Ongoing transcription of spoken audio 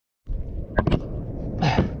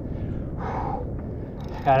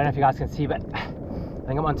I don't know if you guys can see, but I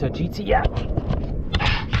think I'm onto a GT. Yeah,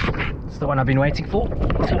 it's the one I've been waiting for.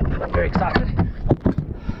 So very excited.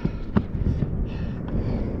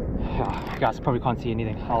 You guys probably can't see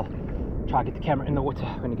anything. I'll try and get the camera in the water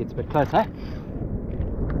when it gets a bit closer.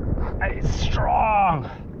 It's strong.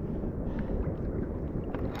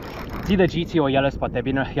 It's either GT or Yellowspot.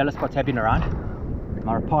 Yellowspots have been around.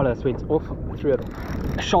 My Rapala went off through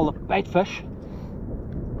a shoal of bait fish.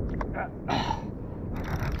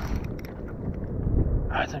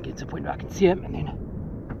 Alright, so I get to a point where I can see him, and then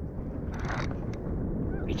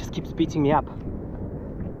he just keeps beating me up.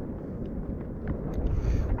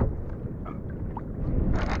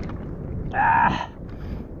 There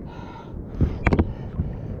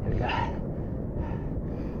we go.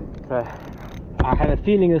 So I have a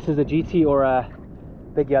feeling this is a GT or a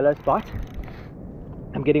big yellow spot.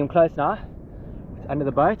 I'm getting him close now. It's under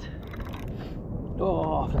the boat.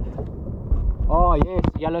 Oh yes,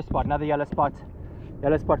 yellow spot, another yellow spot.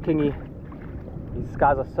 Yellowspot kingy. These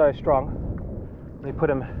guys are so strong. Let me put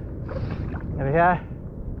him over here.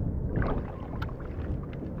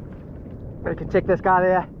 We can check this guy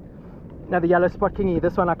there. Another Yellowspot kingy.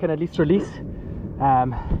 This one I can at least release.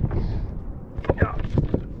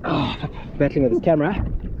 Battling with this camera.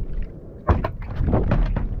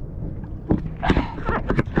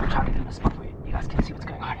 Try to get in a spot where you guys can see what's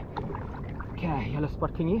going on. Okay,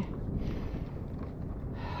 Yellowspot kingy.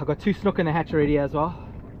 I've got 2 snook in the hatch already as well.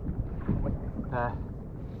 We're gonna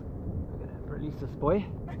release this boy.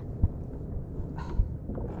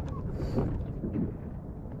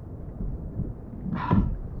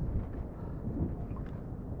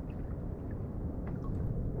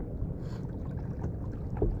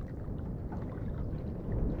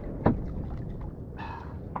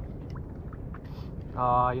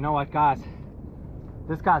 You know what, guys?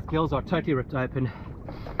 This guy's gills are totally ripped open.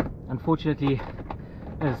 Unfortunately,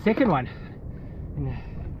 there's a second one. In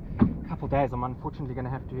a couple of days, I'm unfortunately going to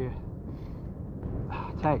have to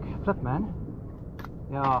take flip, man.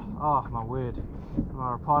 Yeah, oh my word.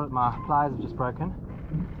 My pliers have just broken.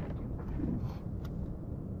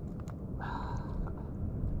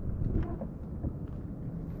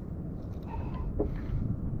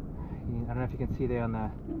 I don't know if you can see there on the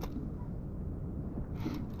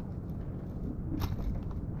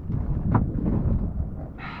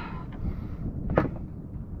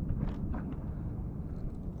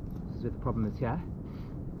the problem is here.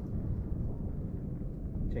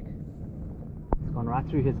 Check. It's gone right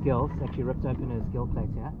through his gills. It's actually ripped open his gill plate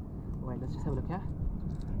here. Wait, let's just have a look here.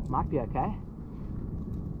 Might be okay.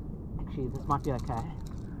 Actually, this might be okay.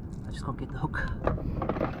 I just can't get the hook.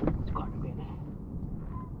 It's gone better.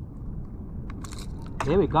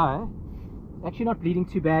 There we go. Actually not bleeding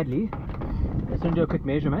too badly. Let's do a quick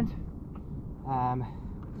measurement.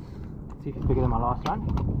 See if it's bigger than my last one.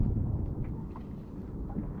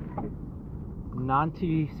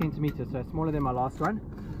 90 centimeters, so smaller than my last one.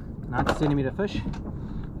 90 centimeter fish.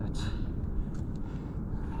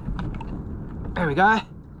 There we go.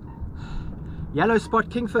 Yellowspot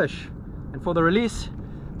kingfish. And for the release,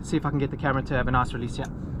 let's see if I can get the camera to have a nice release here.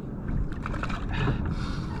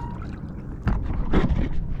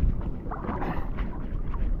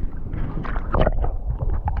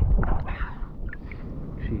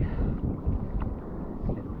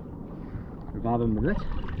 Revive him a bit.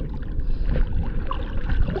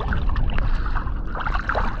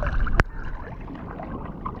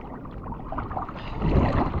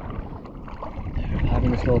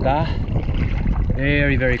 Having this little guy.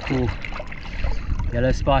 Very, very cool.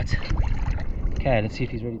 Yellow spot. Okay, let's see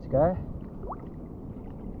if he's ready to go.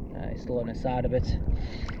 He's still on his side a bit.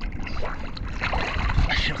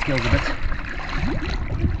 Push his gills a bit.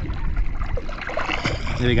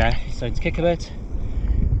 There we go. So let's kick a bit.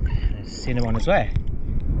 Let's send him on his way.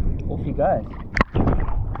 Off he goes.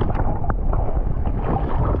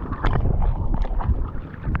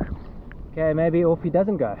 Okay, maybe off he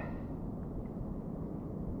doesn't go.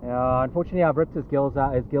 Unfortunately, I've ripped his gills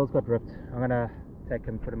out. His gills got ripped. I'm gonna take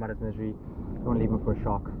him, put him out of his misery. Don't want to leave him for a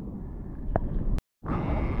shark.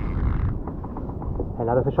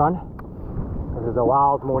 Another fish on. This is a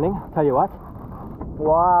wild morning. I'll tell you what,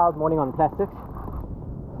 wild morning on plastics.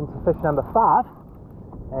 Into fish number 5,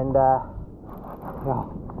 and yeah,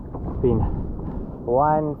 it's been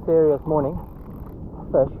one serious morning of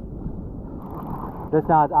fish. This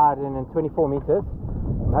now is out in 24 meters.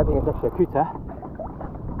 I'm hoping it's actually a cooter.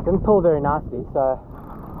 Didn't pull very nicely, so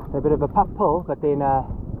a bit of a puff pull, but then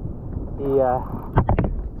he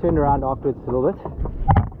turned around afterwards a little bit.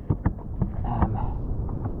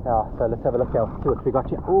 Yeah, so let's have a look here, see what we got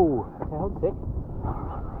here. Oh, okay, hold a sec.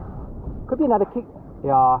 Could be another king.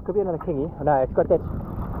 Yeah, could be another kingy. Oh, no, it's got that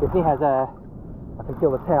Definitely has a, I can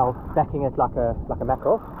feel the tail backing it like a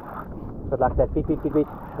mackerel. But like that beat, beat, beat, beat,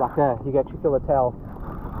 like you can actually feel the tail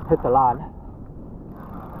hit the line.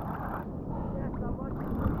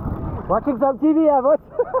 Watching some TV, yeah, but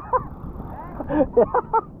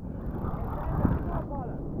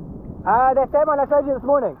that same one I showed you this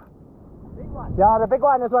morning. Big one. Yeah, the big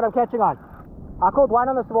one is what I'm catching on. I caught one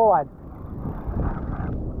on the small one.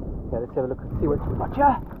 Okay, let's have a look and see what we've got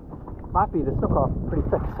here. Might be the snook are pretty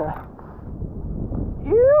thick, so.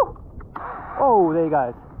 Ew! Oh, there he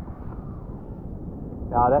goes.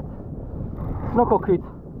 Yeah, that's snook or coot.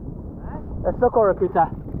 That's snook or a cooter.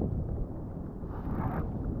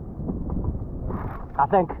 I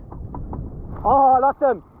think. Oh, I lost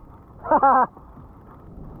him!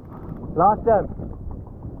 Lost him.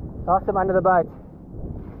 Lost him under the boat.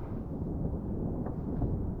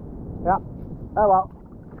 Yeah. Oh well.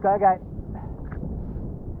 Let's go again.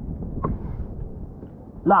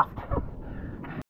 Lost.